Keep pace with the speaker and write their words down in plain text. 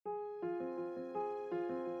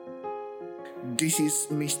This is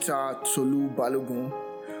Mr. Tolu Balogun.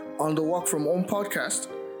 On the Work From Home podcast,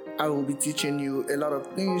 I will be teaching you a lot of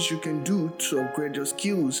things you can do to upgrade your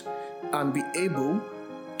skills and be able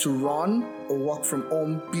to run a work from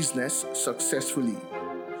home business successfully.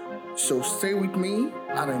 So stay with me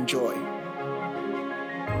and enjoy.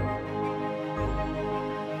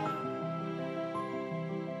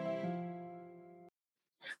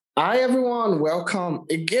 Hi, everyone. Welcome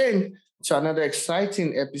again to another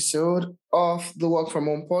exciting episode of the Work From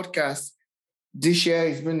Home podcast. This year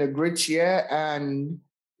has been a great year, and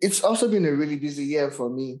it's also been a really busy year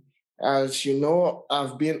for me. As you know,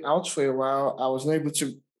 I've been out for a while. I was not able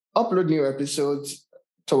to upload new episodes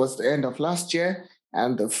towards the end of last year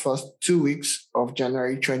and the first 2 weeks of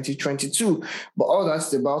January 2022. But all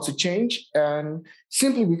that's about to change, and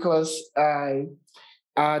simply because I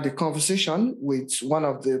had a conversation with one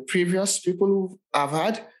of the previous people who I've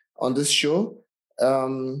had on this show.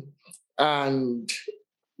 Um, and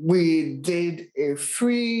we did a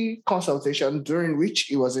free consultation during which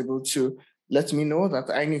he was able to let me know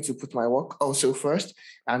that I need to put my work also first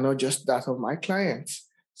and not just that of my clients.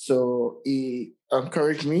 So he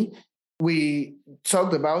encouraged me. We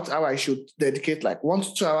talked about how I should dedicate like 1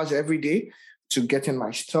 to 2 hours every day to getting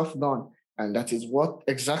my stuff done. And that is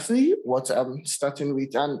exactly what I'm starting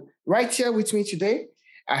with. And right here with me today,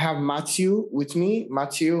 I have Matthew with me.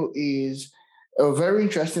 Matthew is a very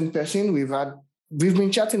interesting person. We've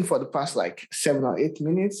been chatting for the past like 7 or 8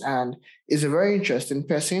 minutes, and is a very interesting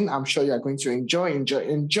person. I'm sure you're going to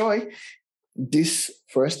enjoy this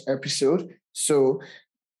first episode. So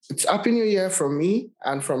it's Happy New Year from me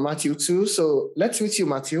and from Matthew too. So let's meet you,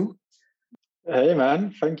 Matthew. Hey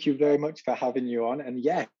man, thank you very much for having you on. And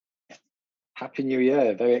yeah, Happy New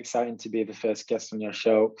Year. Very exciting to be the first guest on your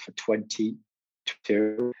show for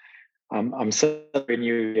 2022. I'm celebrating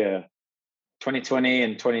New Year. 2020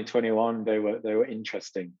 and 2021, they were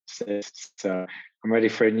interesting. So I'm ready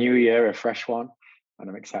for a new year, a fresh one, and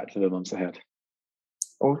I'm excited for the months ahead.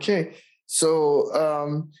 Okay.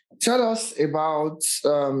 So tell us about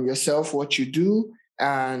yourself, what you do,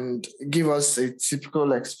 and give us a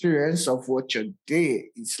typical experience of what your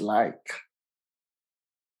day is like.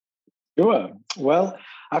 Sure. Well,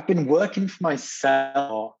 I've been working for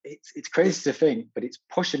myself. It's crazy to think, but it's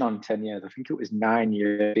pushing on 10 years. I think it was 9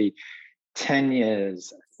 years, 10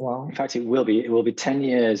 years. Wow. In fact, it will be 10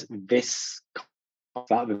 years this.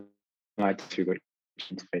 That would be too good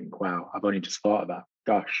to think, wow, I've only just thought of that.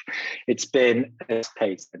 Gosh, it's been a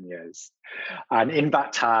pace 10 years. And in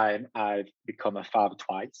that time, I've become a father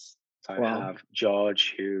twice. So I have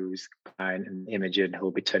George, who's 9, and Imogen, who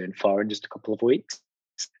will be turning 4 in just a couple of weeks.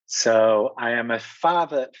 So I am a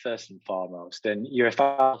father first and foremost, and you're a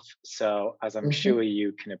father. So as I'm sure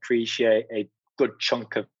you can appreciate, a good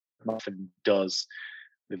chunk of often does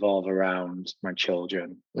revolve around my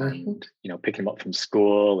children and picking them up from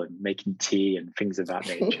school and making tea and things of that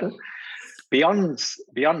nature. Beyond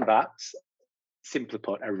that, simply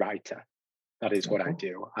put, a writer. That is what I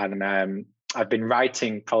do, and I've been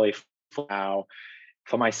writing probably now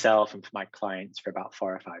for myself and for my clients for about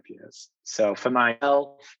 4 or 5 years. So for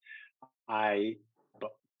myself, I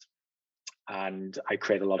booked and I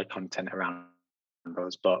create a lot of content around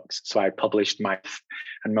those books. So I published my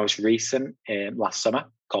and most recent last summer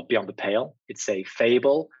called Beyond the Pale. It's a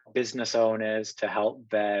fable business owners to help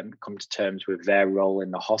them come to terms with their role in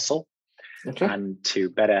the hustle and to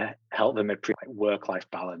better help them appreciate work-life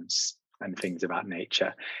balance and things of that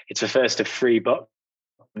nature. It's the first of 3 books.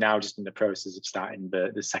 Now just in the process of starting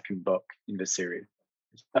the second book in the series.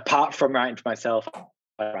 Apart from writing for myself,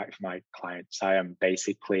 I write for my clients. I am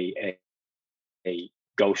basically a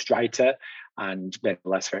ghostwriter and then to a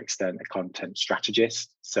lesser extent a content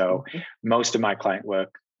strategist. So most of my client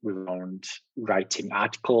work around writing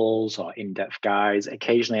articles or in-depth guides.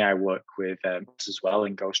 Occasionally I work with as well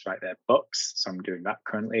and ghostwrite their books. So I'm doing that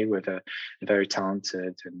currently with a very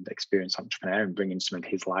talented and experienced entrepreneur and bringing some of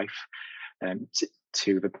his life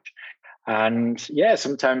to the. And yeah,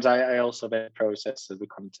 sometimes I also the process of the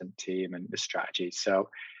content team and the strategy. So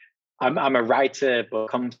I'm a writer, but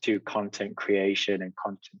come to content creation and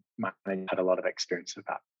content management, had a lot of experience with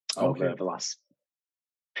that over the last.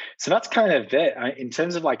 So that's kind of it. In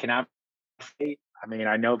terms of like an athlete, I mean,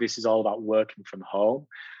 I know this is all about working from home.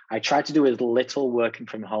 I try to do as little working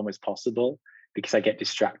from home as possible because I get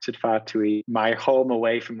distracted far too easily. My home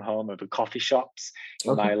away from home are the coffee shops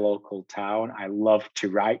in my local town. I love to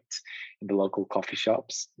write in the local coffee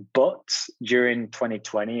shops. But during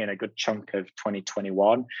 2020 and a good chunk of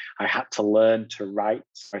 2021, I had to learn to write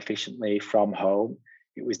efficiently from home.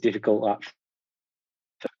 It was difficult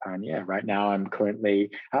at And yeah, right now I'm currently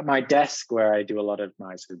at my desk where I do a lot of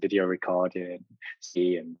my sort of video recording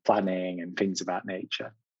and planning and things of that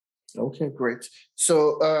nature. Okay, great.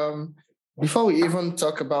 So before we even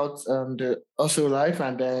talk about the hustle life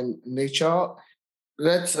and then nature,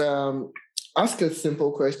 let's ask a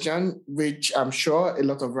simple question, which I'm sure a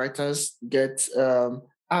lot of writers get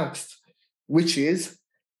asked, which is,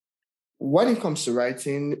 when it comes to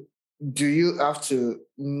writing, do you have to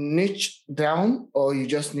niche down, or you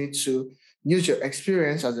just need to use your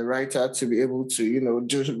experience as a writer to be able to,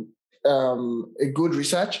 do a good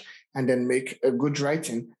research and then make a good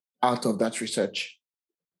writing out of that research?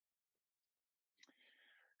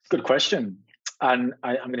 Good question. And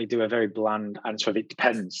I'm going to do a very bland answer of it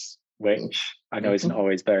depends, which I know isn't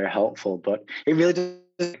always very helpful, but it really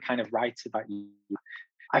does kind of write about you.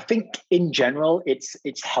 I think in general,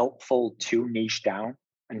 it's helpful to niche down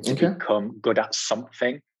and to become good at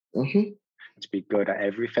something, to be good at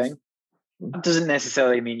everything. That doesn't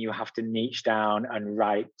necessarily mean you have to niche down and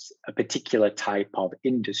write a particular type of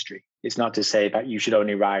industry. It's not to say that you should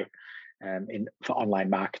only write for online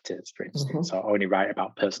marketers, for instance, or only write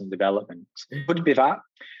about personal development. It could be that,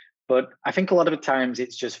 but I think a lot of the times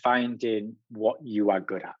it's just finding what you are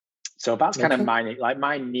good at. So that's kind of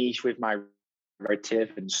my niche with my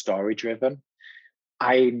narrative and story driven.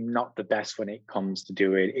 I'm not the best when it comes to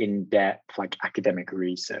doing in-depth like academic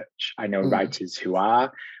research. I know writers who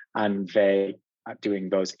are, and they are doing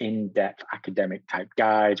those in-depth academic type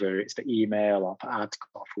guides, whether it's for email or for article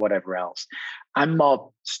or for whatever else. I'm more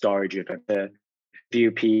story driven to view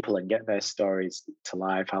people and get their stories to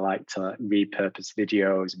life. I like to repurpose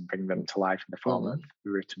videos and bring them to life in the form of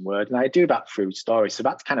written word. And I do that through stories. So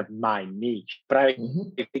that's kind of my niche. But I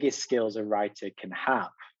think the biggest skills a writer can have,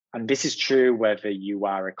 and this is true whether you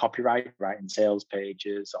are a copywriter writing sales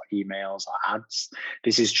pages or emails or ads.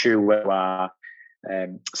 This is true whether you are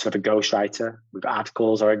sort of a ghostwriter with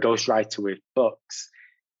articles or a ghostwriter with books.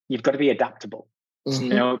 You've got to be adaptable. So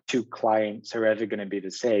no two clients are ever going to be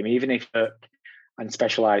the same, even if you and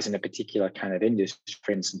specialize in a particular kind of industry,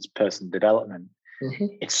 for instance, personal development.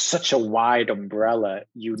 It's such a wide umbrella.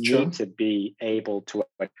 You need to be able to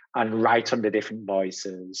and write under different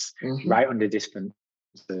voices, write under different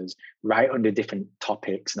voices, write under different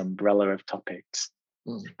topics, an umbrella of topics.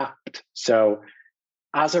 So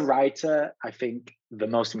as a writer, I think the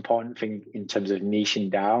most important thing in terms of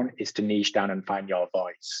niching down is to niche down and find your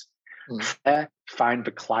voice. Find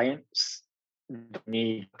the clients that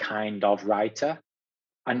need kind of writer,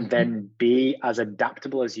 and then be as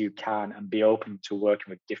adaptable as you can and be open to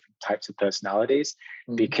working with different types of personalities,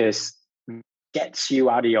 because it gets you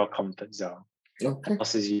out of your comfort zone. It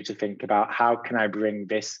forces you to think about, how can I bring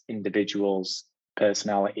this individual's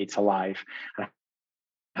personality to life and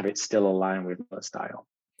have it still align with my style.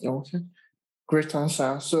 Okay. Great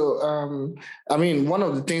answer. So, I mean, one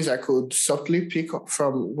of the things I could subtly pick up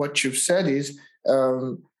from what you've said is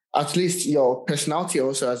at least your personality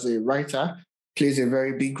also as a writer plays a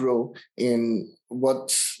very big role in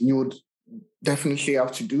what you would definitely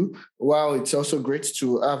have to do. While it's also great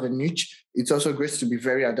to have a niche, it's also great to be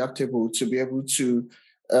very adaptable, to be able to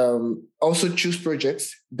also choose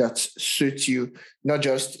projects that suit you, not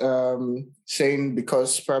just saying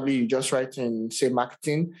because probably you just write in, say,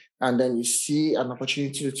 marketing, and then you see an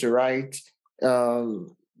opportunity to write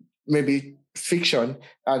maybe fiction,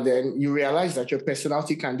 and then you realize that your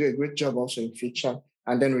personality can do a great job also in fiction,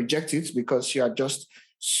 and then reject it because you are just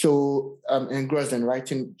so engrossed in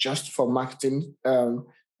writing just for marketing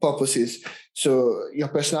purposes. So your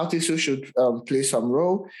personality should play some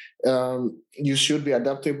role. You should be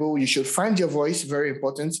adaptable. You should find your voice, very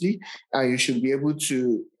importantly, and you should be able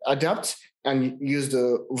to adapt and use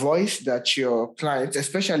the voice that your clients,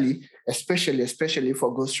 especially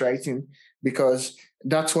for ghostwriting, because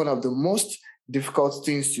that's one of the most difficult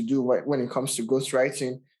things to do when it comes to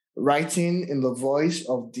ghostwriting, writing in the voice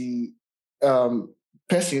of the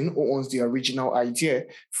person who owns the original idea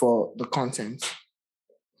for the content.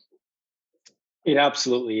 It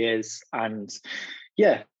absolutely is. And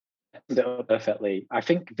yeah, perfectly. I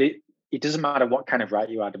think it doesn't matter what kind of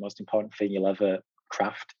writer you are, the most important thing you'll ever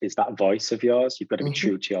craft is that voice of yours. You've got to be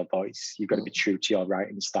true to your voice. You've got to be true to your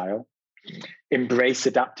writing style. Embrace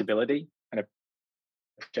adaptability, and a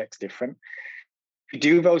project's different. If you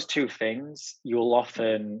do those two things, you'll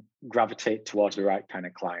often gravitate towards the right kind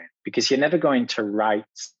of client, because you're never going to write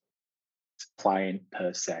client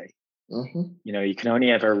per se. You know, you can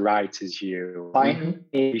only ever write as you.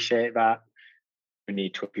 Appreciate that. You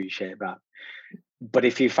need to appreciate that. But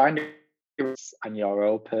if you find and you're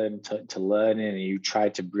open to learning and you try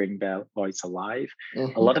to bring their voice alive,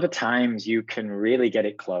 Mm-hmm. a lot of the times you can really get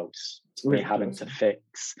it close. We're having to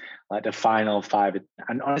fix like the final five.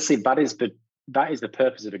 And honestly, that is the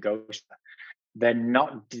purpose of a ghost. They're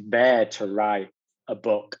not there to write a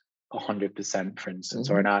book 100%, for instance,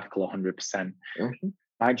 or an article 100%.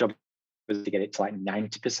 My job is to get it to like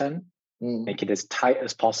 90%, make it as tight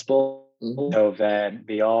as possible. So then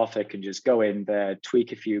the author can just go in there,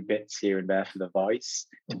 tweak a few bits here and there for the voice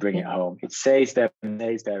to bring it home. It saves their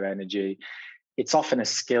energy. It's often a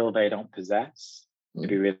skill they don't possess. To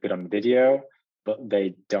be really good on video, but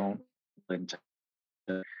they don't. So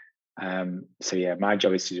yeah, my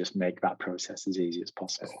job is to just make that process as easy as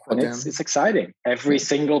possible. And it's exciting. Every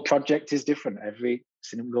single project is different. Every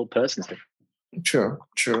single person is different.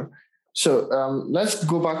 True. So let's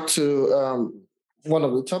go back to one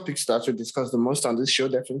of the topics that we discussed the most on this show,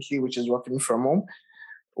 definitely, which is working from home.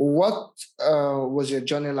 What was your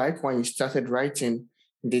journey like when you started writing?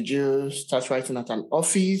 Did you start writing at an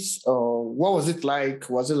office, or what was it like?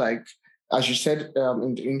 Was it like, as you said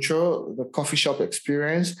in the intro, the coffee shop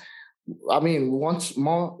experience? I mean, we want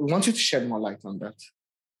you to shed more light on that.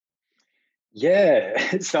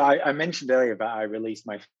 Yeah. So I mentioned earlier that I released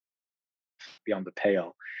my Beyond the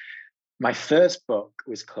Pale. My first book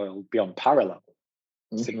was called Beyond Parallel,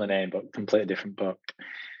 similar name, but completely different book.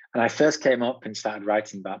 And I first came up and started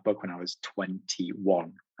writing that book when I was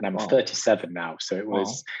 21, and I'm 37 now. So it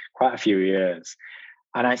was quite a few years.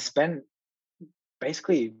 And I spent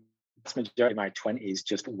basically the majority of my 20s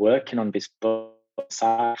just working on this book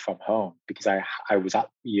aside from home, because I was at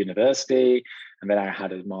university, and then I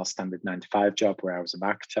had a more standard 9-to-5 job where I was a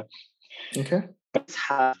marketer. Okay. But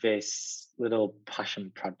I had this little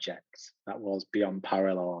passion project that was Beyond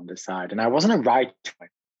Parallel on the side. And I wasn't a writer.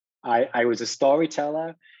 I was a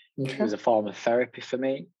storyteller. Okay. It was a form of therapy for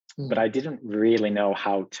me, but I didn't really know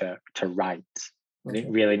how to write. I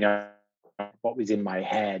didn't really know what was in my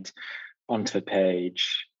head onto the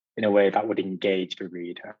page in a way that would engage the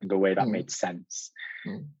reader, in the way that made sense.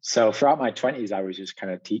 So throughout my 20s, I was just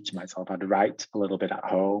kind of teaching myself. I'd write a little bit at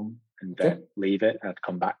home and then leave it. I'd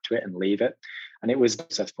come back to it and leave it. And it was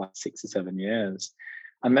just like 6 or 7 years.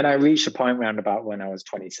 And then I reached a point round about when I was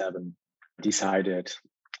 27, decided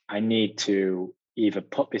I need to either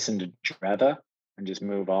put this into together and just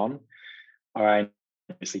move on, or I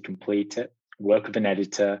obviously complete it, work with an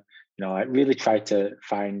editor. I really try to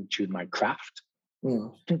fine tune my craft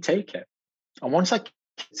and take it. And once I get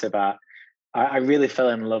to that, I really fell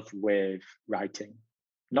in love with writing,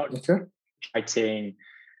 not writing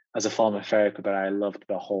as a form of therapy, but I loved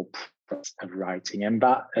the whole process of writing. And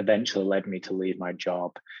that eventually led me to leave my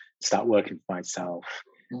job, start working for myself,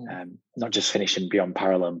 not just finishing Beyond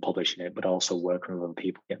Parallel and publishing it, but also working with other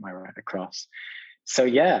people to get my writing across. So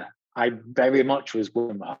yeah, I very much was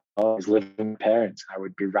living with my parents. I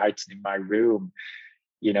would be writing in my room,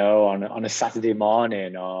 on a Saturday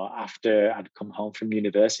morning, or after I'd come home from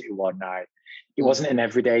university one night. It wasn't an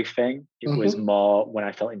everyday thing. It was more when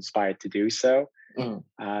I felt inspired to do so.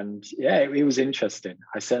 And yeah, it was interesting.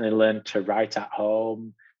 I certainly learned to write at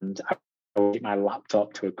home, and I would take my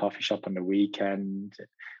laptop to a coffee shop on the weekend,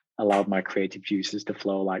 allowed my creative juices to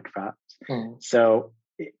flow like that. So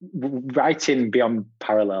writing Beyond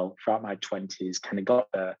Parallel throughout my 20s kind of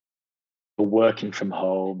got the working from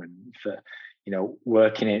home, and for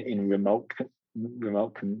working in remote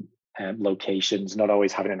locations, not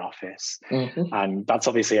always having an office. And that's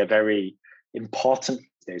obviously a very important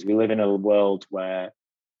days. We live in a world where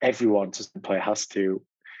everyone has to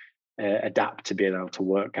adapt to being able to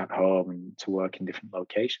work at home and to work in different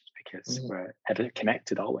locations, because we're ever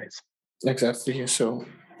connected always. Exactly. So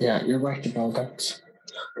yeah, you're right about that.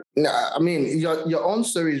 I mean, your own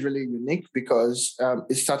story is really unique because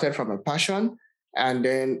it started from a passion, and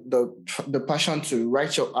then the passion to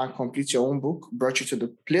write and complete your own book brought you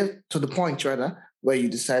to the point rather where you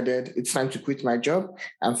decided it's time to quit my job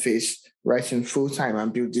and face writing full time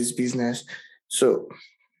and build this business. So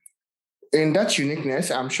in that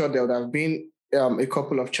uniqueness, I'm sure there would have been a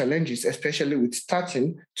couple of challenges, especially with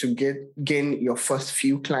starting to gain your first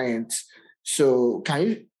few clients. So can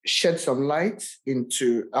you shed some light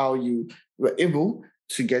into how you were able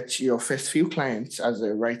to get your first few clients as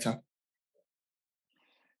a writer?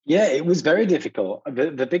 Yeah, it was very difficult.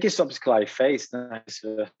 The biggest obstacle I faced in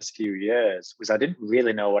the first few years was I didn't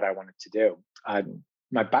really know what I wanted to do.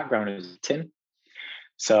 My background is writing.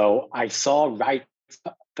 So I saw writing,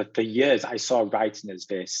 for years, I saw writing as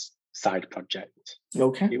this side project.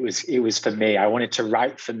 Okay. It was for me. I wanted to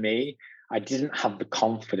write for me. I didn't have the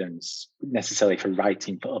confidence necessarily for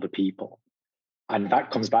writing for other people. And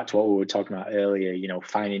that comes back to what we were talking about earlier,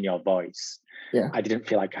 finding your voice. Yeah. I didn't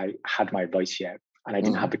feel like I had my voice yet, and I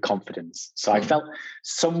didn't have the confidence. So I felt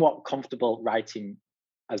somewhat comfortable writing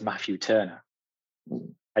as Matthew Turner.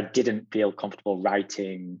 I didn't feel comfortable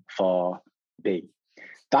writing for B.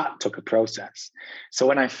 That took a process. So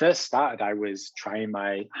when I first started, I was trying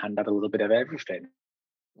my hand at a little bit of everything.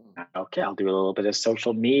 Okay, I'll do a little bit of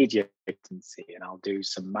social media consultancy, and I'll do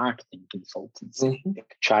some marketing consultancy.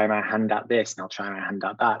 Try my hand at this, and I'll try my hand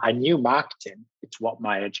at that. I knew marketing. It's what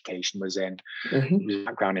my education was in. The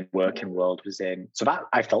background in working world was in. So that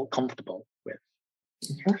I felt comfortable with.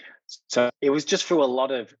 So it was just through a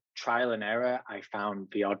lot of trial and error. I found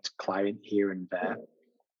the odd client here and there.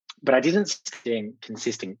 But I didn't see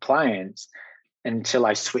consistent clients until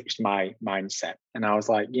I switched my mindset. And I was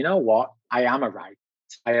like, you know what? I am a writer.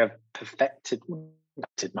 I have perfected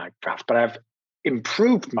my craft, but I've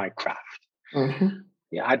improved my craft.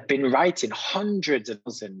 Yeah, I'd been writing hundreds of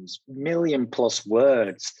thousands, million plus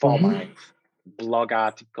words for my blog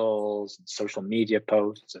articles, and social media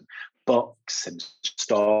posts, and books and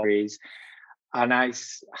stories. And I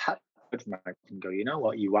had and go, you know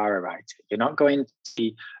what, you are a writer. You're not going to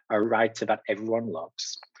be a writer that everyone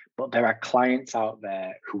loves, but there are clients out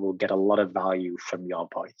there who will get a lot of value from your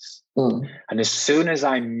voice. And as soon as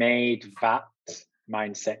I made that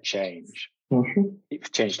mindset change,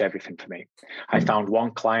 it changed everything for me. I found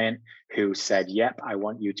one client who said, yep, I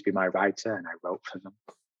want you to be my writer, and I wrote for them.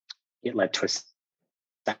 It led to a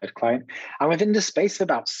third client. And within the space of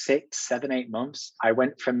about 6, 7, 8 months, I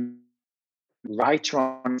went from writer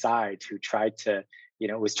on the side who tried to,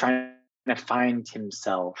 was trying to find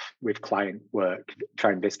himself with client work,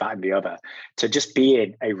 trying this, that, and the other, to just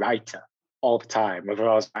being a writer all the time. Whether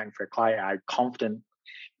I was writing for a client, I confident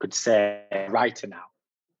could say, writer now.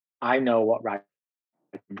 I know what writer.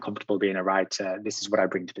 I'm comfortable being a writer. This is what I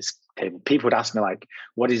bring to this table. People would ask me, like,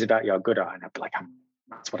 what is it that you're good at? And I'd be like,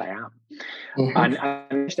 that's what I am. And I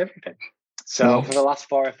finished everything. So for the last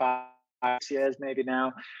 4 or 5 years, maybe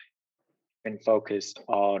now, been focused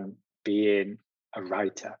on being a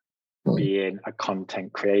writer, being a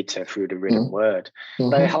content creator through the written word.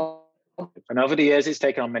 And over the years, it's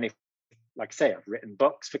taken on many, like I say, I've written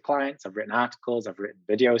books for clients, I've written articles, I've written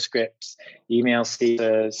video scripts, email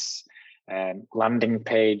seekers, landing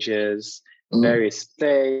pages, various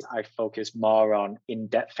things. I focus more on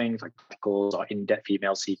in-depth things like articles or in-depth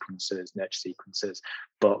email sequences, nurture sequences,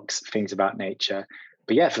 books, things about nature.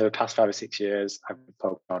 But yeah, for the past 5 or 6 years, I've been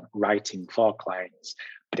focused on writing for clients.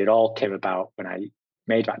 But it all came about when I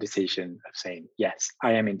made that decision of saying, yes,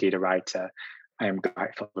 I am indeed a writer. I am going to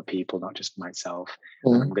write for other people, not just myself.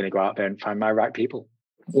 And I'm going to go out there and find my right people.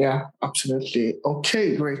 Yeah, absolutely.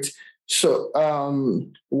 Okay, great. So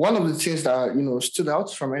one of the things that, stood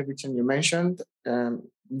out from everything you mentioned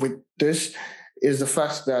with this is the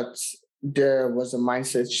fact that there was a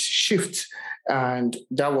mindset shift, and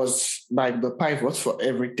that was like the pivot for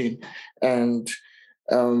everything. And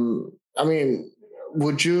I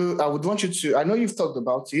would want you to, I know you've talked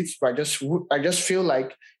about it, but I just feel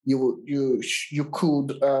like you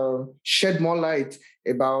could shed more light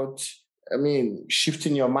about,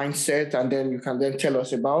 shifting your mindset, and then you can then tell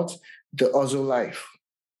us about the hustle life.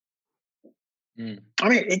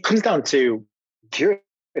 It comes down to curiosity.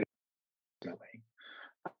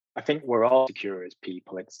 I think we're all secure as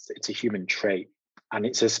people. It's a human trait, and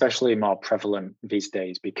it's especially more prevalent these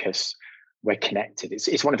days because we're connected.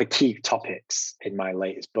 It's one of the key topics in my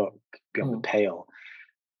latest book, Beyond the Pale.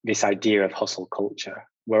 This idea of hustle culture.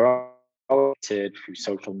 We're all connected through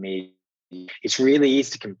social media. It's really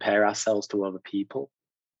easy to compare ourselves to other people,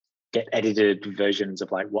 get edited versions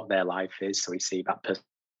of like what their life is. So we see that person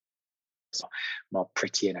more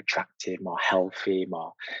pretty and attractive, more healthy,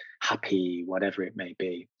 more happy, whatever it may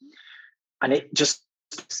be. And it just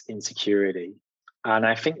insecurity. And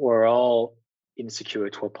I think we're all insecure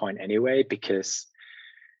to a point anyway, because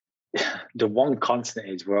the one constant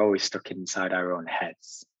is we're always stuck inside our own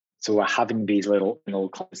heads. So we're having these little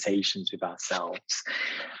conversations with ourselves,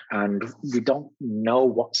 and we don't know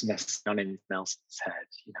what's necessarily on anyone else's head.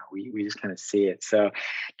 We just kind of see it. So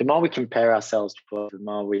the more we compare ourselves to others, the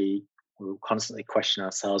more we will constantly question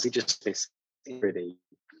ourselves. It just this insecurity,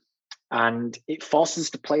 and it forces us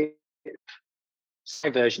to play.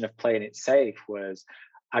 My version of playing it safe was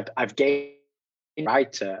I've gained a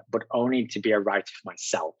writer, but only to be a writer for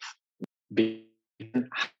myself. Didn't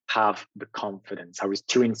have the confidence. I was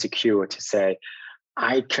too insecure to say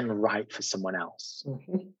I can write for someone else.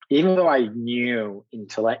 Even though I knew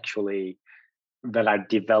intellectually that I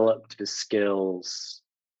developed the skills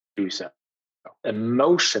to do so,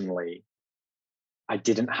 emotionally, I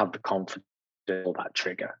didn't have the confidence to pull that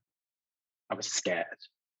trigger. I was scared.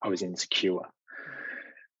 I was insecure.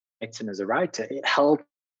 And as a writer, it helped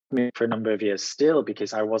me for a number of years still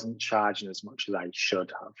because I wasn't charging as much as I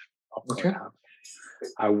should have or could Okay. have.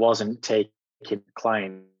 I wasn't taking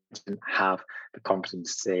clients and have the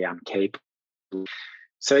confidence to say I'm capable.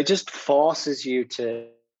 So it just forces you to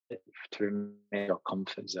remain in your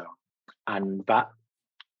comfort zone. And that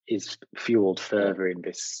is fueled further in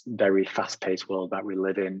this very fast-paced world that we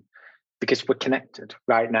live in because we're connected.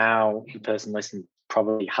 Right now, the person listening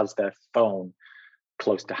probably has their phone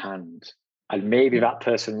close to hand. And maybe that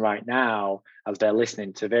person right now, as they're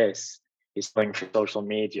listening to this, is going through social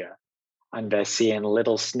media and they're seeing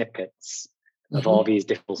little snippets of all these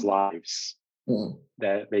different lives.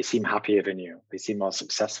 They seem happier than you. They seem more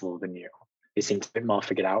successful than you. They seem a bit more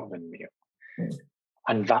figured out than you.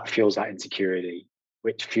 And that fuels that insecurity,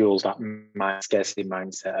 which fuels that scarcity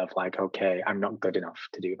mindset of like, okay, I'm not good enough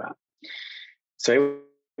to do that. So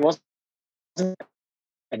it wasn't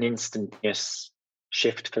an instantaneous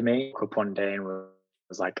shift for me. I woke up one day and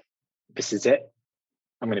was like, this is it.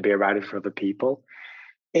 I'm going to be a writer for other people.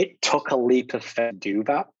 It took a leap of faith to do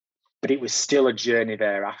that, but it was still a journey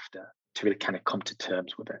thereafter to really kind of come to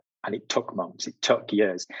terms with it. And it took months, it took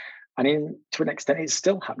years. And to an extent, it's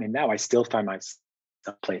still happening now. I still find myself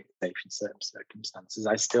playing safe in certain circumstances.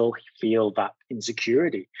 I still feel that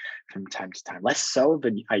insecurity from time to time, less so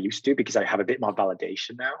than I used to because I have a bit more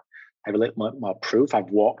validation now. I have a little more proof. I've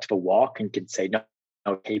walked the walk and can say, no,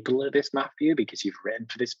 I'm capable of this, Matthew, because you've written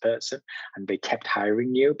for this person and they kept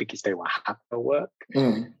hiring you because they were happy to work.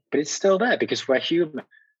 But it's still there because we're human.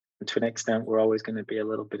 And to an extent, we're always going to be a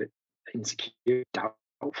little bit insecure,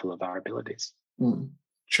 doubtful of our abilities.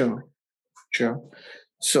 Sure.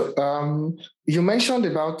 So you mentioned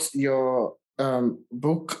about your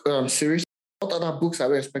book series. What other books are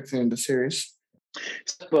we expecting in the series?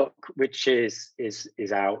 The book, which is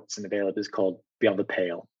out and available, is called Beyond the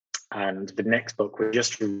Pale. And the next book, we're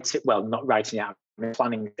just not writing it out. I'm in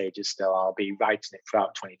planning stages still. I'll be writing it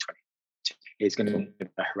throughout 2020. It's going to be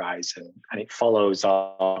The Horizon, and it follows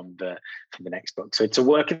on from the next book. So it's a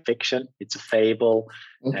work of fiction. It's a fable,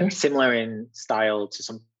 similar in style to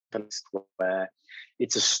something where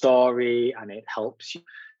it's a story and it helps you.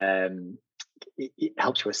 It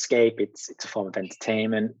helps you escape. It's a form of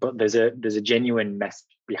entertainment, but there's a genuine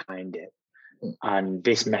message behind it. And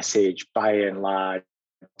this message, by and large,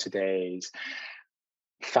 today's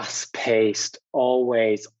fast-paced,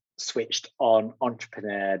 always switched on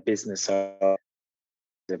entrepreneur business about,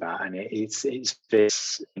 and it's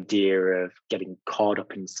this idea of getting caught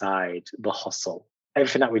up inside the hustle.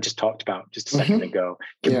 Everything that we just talked about just a second ago,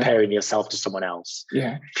 comparing yourself to someone else,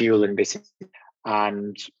 fueling this,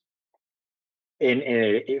 and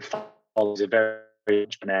it follows a very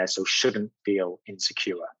entrepreneur, so shouldn't feel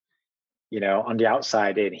insecure. On the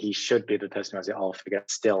outside in, he should be the person who has it all figured out,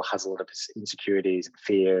 still has a lot of insecurities and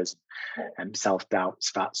fears and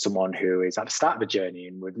self-doubts. That's someone who is at the start of a journey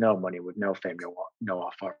and with no money, with no fame, no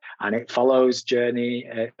offer. And it follows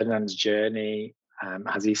Fernand's journey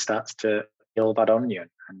as he starts to peel that onion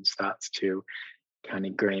and starts to kind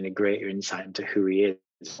of gain a greater insight into who he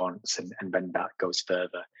is, wants, and then that goes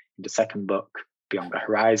further. In the second book, Beyond the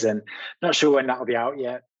Horizon, not sure when that will be out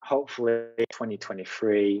yet. Hopefully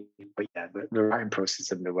 2023, but the writing process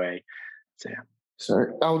is underway.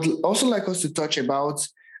 So I would also like us to touch about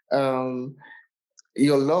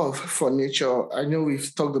your love for nature. I know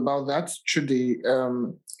we've talked about that through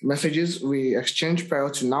the messages we exchanged prior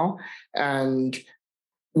to now. And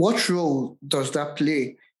what role does that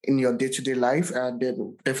play in your day-to-day life, and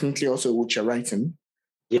then definitely also with your writing?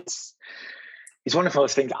 Yes. It's one of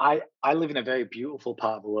those things. I live in a very beautiful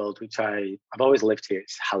part of the world, which I've always lived here.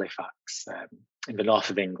 It's Halifax, in the north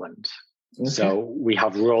of England. So we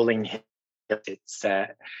have rolling hills.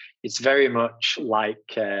 It's very much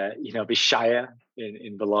like the Shire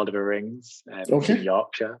in the Lord of the Rings, in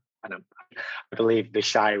Yorkshire. And I believe the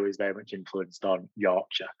Shire was very much influenced on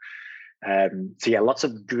Yorkshire. Lots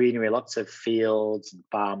of greenery, lots of fields and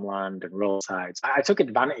farmland and roadsides. I took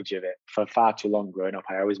advantage of it for far too long growing up.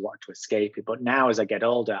 I always wanted to escape it. But now as I get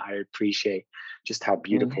older, I appreciate just how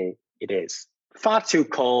beautiful it is. Far too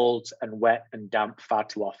cold and wet and damp far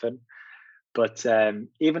too often. But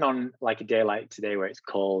even on like a day like today where it's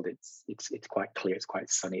cold, it's quite clear, it's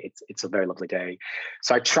quite sunny. It's a very lovely day.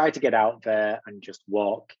 So I try to get out there and just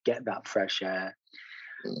walk, get that fresh air.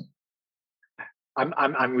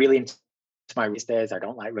 I'm really into my race days. I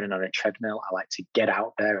don't like running on a treadmill. I like to get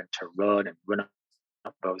out there and to run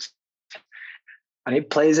up those. And it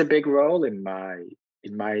plays a big role in my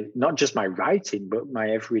not just my writing, but my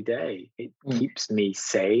everyday. It keeps me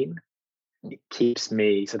sane. It keeps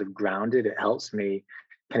me sort of grounded. It helps me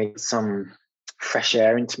kind of get some fresh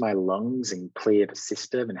air into my lungs and clear the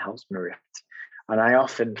system and helps me reflect. And I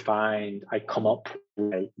often find I come up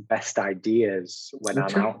with best ideas when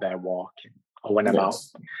I'm out there walking, or when I'm out.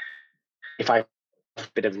 If I have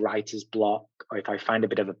a bit of writer's block, or if I find a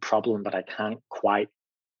bit of a problem that I can't quite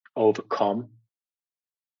overcome,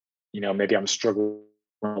 maybe I'm struggling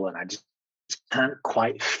and I just can't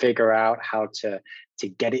quite figure out how to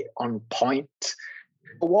get it on point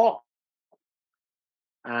for what.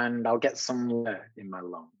 And I'll get some air in my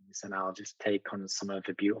lungs and I'll just take on some of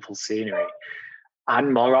the beautiful scenery.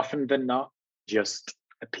 And more often than not, just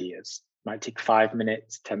appears. Might take 5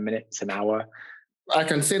 minutes, 10 minutes, an hour. I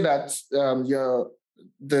can say that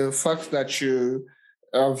the fact that you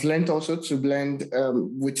have learned also to blend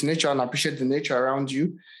with nature and appreciate the nature around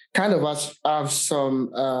you kind of have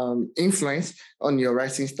some influence on your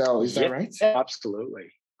writing style. Is that right?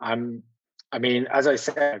 Absolutely. As I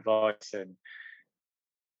said, my voice, and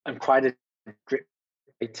I'm quite a script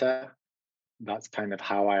writer. That's kind of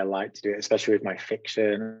how I like to do it, especially with my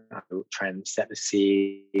fiction. I try and set the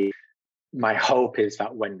scene. My hope is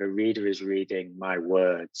that when the reader is reading my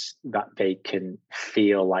words, that they can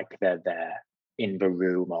feel like they're there in the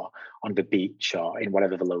room or on the beach or in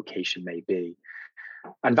whatever the location may be.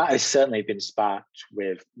 And that has certainly been sparked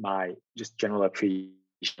with my just general appreciation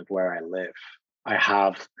of where I live. I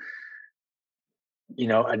have,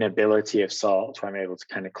 an ability of sorts where I'm able to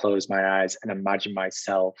kind of close my eyes and imagine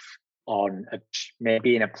myself on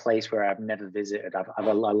maybe in a place where I've never visited.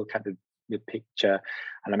 I look at the picture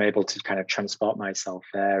and I'm able to kind of transport myself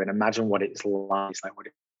there and imagine what it's like. It's like what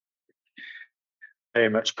it very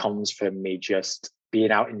much comes from me just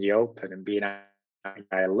being out in the open and being out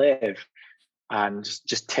where I live and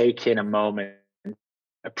just taking a moment,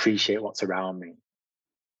 appreciate what's around me.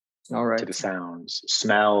 All right. To the sounds,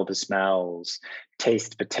 smell the smells,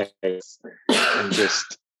 taste the taste, and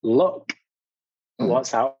just look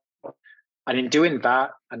what's out. And in doing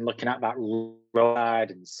that and looking at that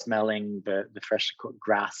roadside and smelling the freshly cut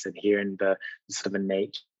grass and hearing the sort of the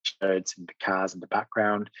nature birds and the cars in the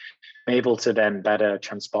background, I'm able to then better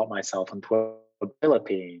transport myself into the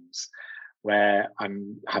Philippines, where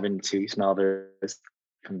I'm having to smell the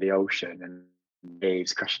from the ocean and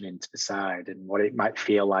waves crashing into the side and what it might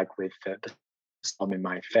feel like with the storm in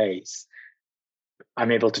my face.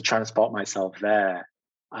 I'm able to transport myself there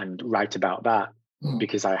and write about that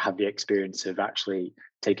because I have the experience of actually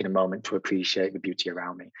taking a moment to appreciate the beauty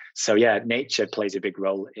around me. So yeah, nature plays a big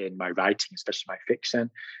role in my writing, especially my fiction.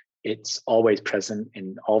 It's always present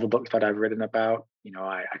in all the books that I've written about.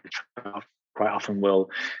 I quite often will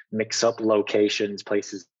mix up locations,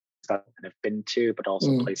 places that I've been to, but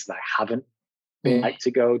also places I haven't like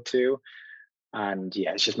to go to. And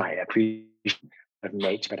yeah, it's just my appreciation of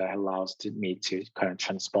nature that allows me to kind of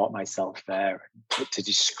transport myself there and to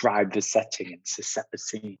describe the setting and to set the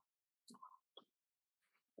scene.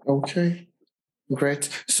 Okay, great.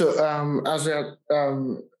 So as we're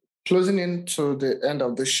closing into the end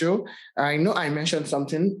of the show, I know I mentioned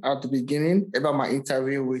something at the beginning about my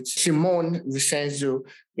interview with Simone Vicenzo.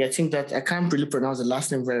 I think that I can't really pronounce the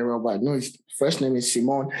last name very well, but I know his first name is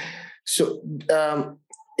Simone. So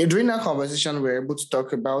during that conversation, we were able to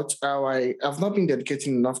talk about how I have not been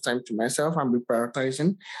dedicating enough time to myself and be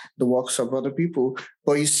prioritizing the works of other people.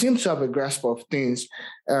 But you seem to have a grasp of things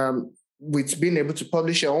with being able to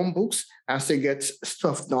publish your own books and still get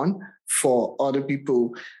stuff done for other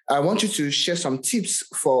people. I want you to share some tips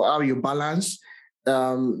for how you balance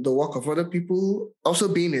the work of other people, also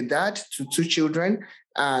being a dad to 2 children,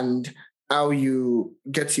 and how you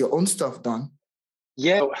get your own stuff done.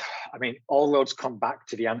 Yeah, all roads come back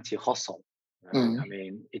to the anti-hustle.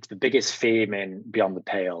 Right? It's the biggest theme in Beyond the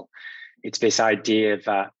Pale. It's this idea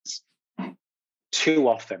that too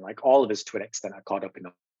often, like all of us to an extent, are caught up in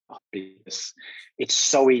this. It's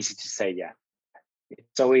so easy to say yeah. It's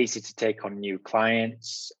so easy to take on new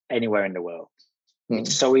clients anywhere in the world.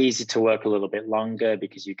 It's so easy to work a little bit longer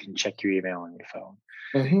because you can check your email on your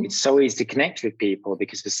phone. It's so easy to connect with people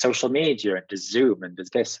because there's social media and there's Zoom and there's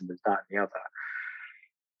this and there's that and the other.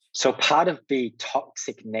 So part of the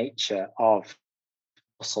toxic nature of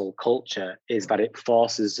hustle culture is that it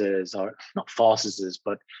forces us, or not forces us,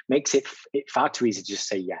 but makes it far too easy to just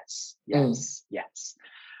say yes, yes, yes.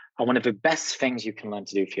 And one of the best things you can learn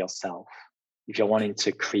to do for yourself, if you're wanting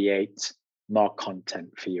to create more content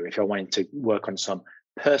for you, if you're wanting to work on some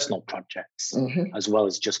personal projects as well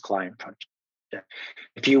as just client projects,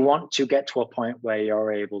 if you want to get to a point where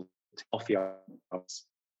you're able to offer your,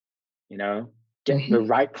 get the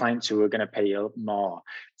right clients who are going to pay you more,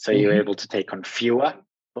 so you're able to take on fewer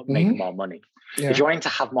but make more money. If you're wanting to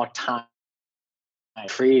have more time,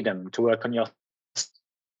 freedom to work on your,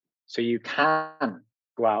 So you can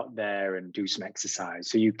go out there and do some exercise.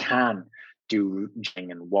 So you can do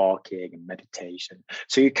jogging and walking and meditation.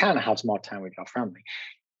 So you can have more time with your family.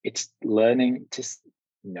 It's learning to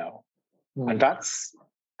know. And that's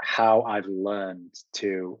how I've learned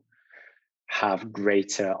to have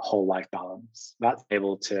greater whole life balance. That's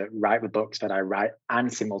able to write the books that I write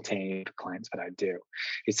and simultaneously the clients that I do.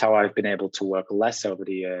 It's how I've been able to work less over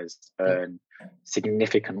the years, earn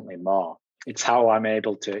significantly more. It's how I'm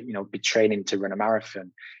able to, be training to run a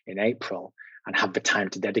marathon in April and have the time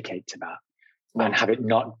to dedicate to that and have it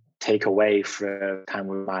not take away from time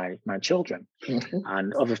with my children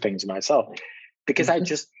and other things myself, because I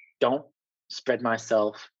just don't spread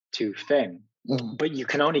myself too thin. But you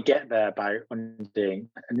can only get there by understanding,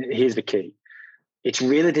 and here's the key. It's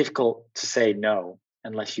really difficult to say no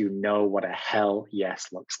unless you know what a hell yes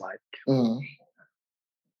looks like.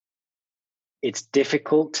 It's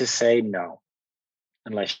difficult to say no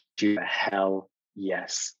unless you know what a hell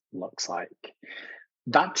yes looks like.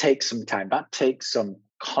 That takes some time. That takes some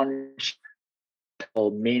conscious,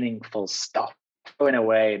 meaningful stuff. Going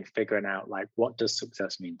away and figuring out, like, what does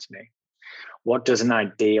success mean to me? What does an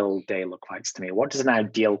ideal day look like to me? What does an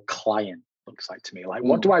ideal client looks like to me? Like,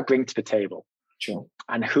 what do I bring to the table? Sure.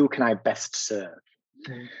 And who can I best serve?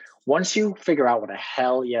 Once you figure out what a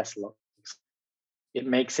hell yes looks, it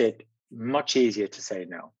makes it much easier to say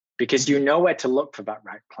no, because you know where to look for that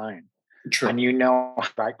right client. True. And you know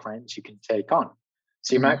right clients you can take on.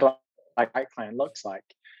 So you might be like, right client looks like,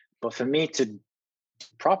 but for me to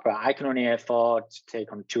proper, I can only afford to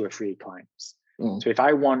take on 2 or 3 clients. So if I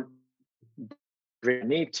really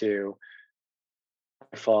need to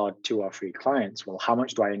afford 2 or 3 clients, well, how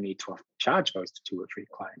much do I need to charge those 2 or 3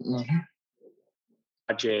 clients?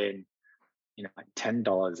 Charging, like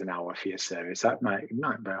 $10 an hour for your service, that might,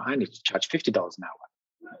 but I need to charge $50 an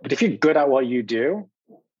hour. But if you're good at what you do,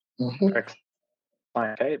 a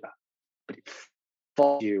client pay that. But it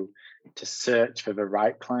forces you to search for the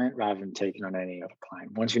right client rather than taking on any other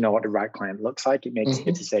client. Once you know what the right client looks like, it makes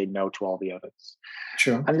it to say no to all the others.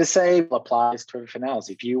 Sure. And the same applies to everything else.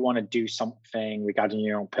 If you want to do something regarding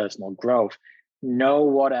your own personal growth, know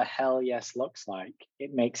what a hell yes looks like.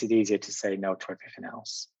 It makes it easier to say no to everything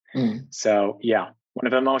else. So yeah, one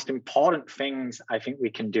of the most important things I think we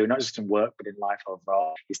can do, not just in work, but in life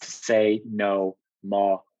overall, is to say no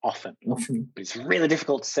more often. But it's really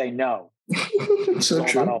difficult to say no. There's all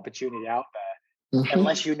that opportunity out there,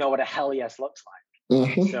 unless you know what a hell yes looks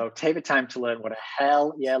like. So take the time to learn what a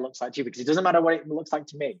hell yeah looks like to you, because it doesn't matter what it looks like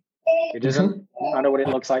to me. It doesn't matter what it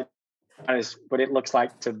looks like. It's what it looks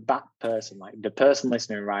like to that person, like the person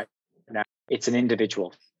listening right now. It's an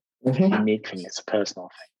individual, unique thing. It's a personal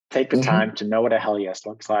thing. Take the time to know what a hell yes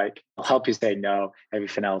looks like. I'll help you say no.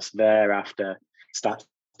 Everything else thereafter starts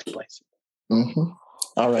to place.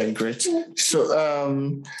 All right, great.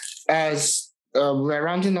 So as we're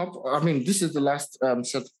rounding up, I mean, this is the last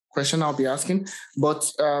set question I'll be asking,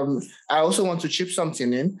 but I also want to chip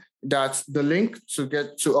something in that the link to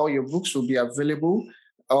get to all your books will be available,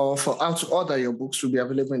 or for how to order your books will be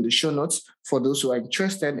available in the show notes for those who are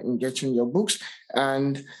interested in getting your books.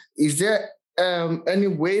 And is there any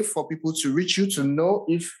way for people to reach you to know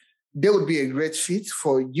if they would be a great fit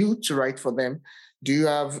for you to write for them? Do you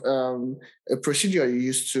have a procedure you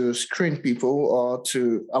use to screen people or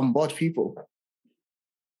to onboard people?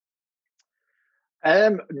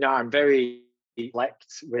 No, I'm very select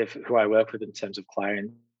with who I work with in terms of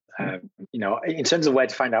clients. In terms of where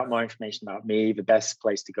to find out more information about me, the best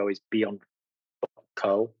place to go is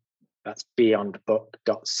beyondbook.co. That's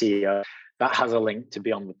beyondbook.co. That has a link to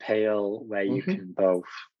Beyond the Pale, where you can both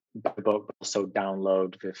buy the book, but also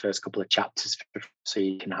download the first couple of chapters so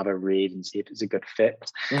you can have a read and see if it's a good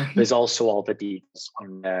fit. There's also all the details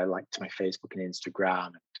on there, like to my Facebook and Instagram,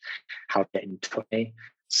 and how to get in touch with me.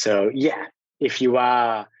 So yeah, if you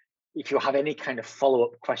have any kind of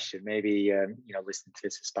follow-up question, maybe listening to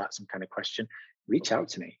this is about some kind of question, reach out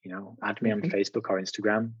to me. Add me on Facebook or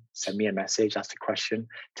Instagram, send me a message, ask a question,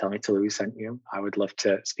 tell me Toulouse sent you. I would love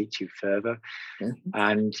to speak to you further.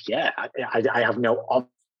 And yeah, I have no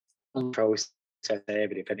process there,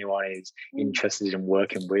 but if anyone is interested in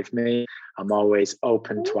working with me, I'm always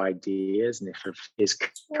open to ideas, and if it is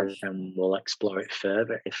correct, then we'll explore it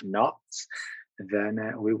further. If not, then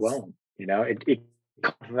we won't. It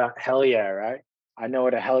comes from that hell yeah, right? I know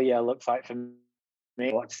what a hell yeah looks like for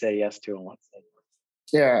me, what to say yes to and what to say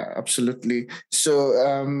no. Yeah, absolutely. So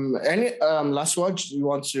any last words you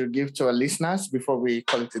want to give to our listeners before we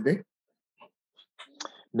call it a day?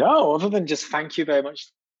 No, other than just thank you very much.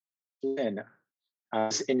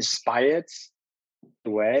 As inspired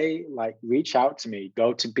way, like reach out to me,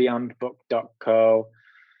 go to beyondbook.co,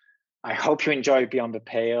 I hope you enjoy Beyond the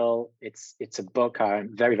Pale. It's a book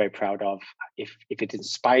I'm very, very proud of. If it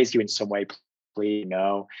inspires you in some way, please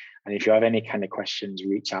know. And if you have any kind of questions,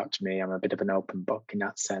 reach out to me. I'm a bit of an open book in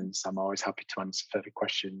that sense. I'm always happy to answer further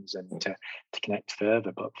questions and to connect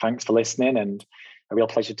further. But thanks for listening, and a real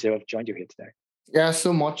pleasure to have joined you here today. Yeah,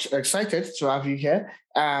 so much excited to have you here.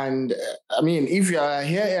 And I mean, if you are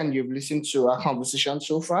here and you've listened to our conversation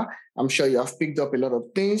so far, I'm sure you have picked up a lot of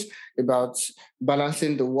things about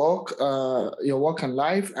balancing the work, your work and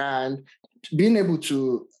life, and being able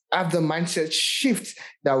to have the mindset shift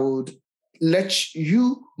that would let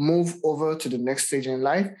you move over to the next stage in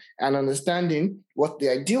life, and understanding what the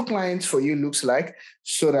ideal client for you looks like,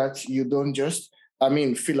 so that you don't just,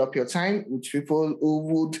 fill up your time with people who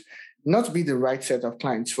would not be the right set of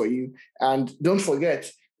clients for you. And don't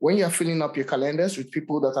forget, when you're filling up your calendars with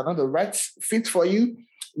people that are not the right fit for you,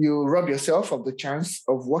 you rob yourself of the chance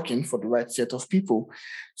of working for the right set of people.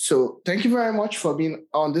 So thank you very much for being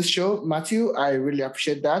on this show, Matthew. I really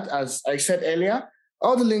appreciate that. As I said earlier,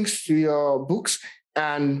 all the links to your books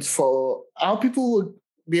and for how people would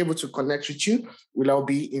be able to connect with you will all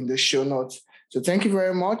be in the show notes. So thank you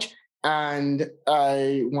very much. And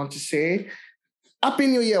I want to say Happy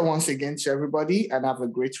New Year once again to everybody, and have a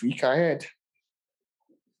great week ahead.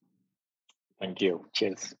 Thank you.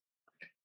 Cheers.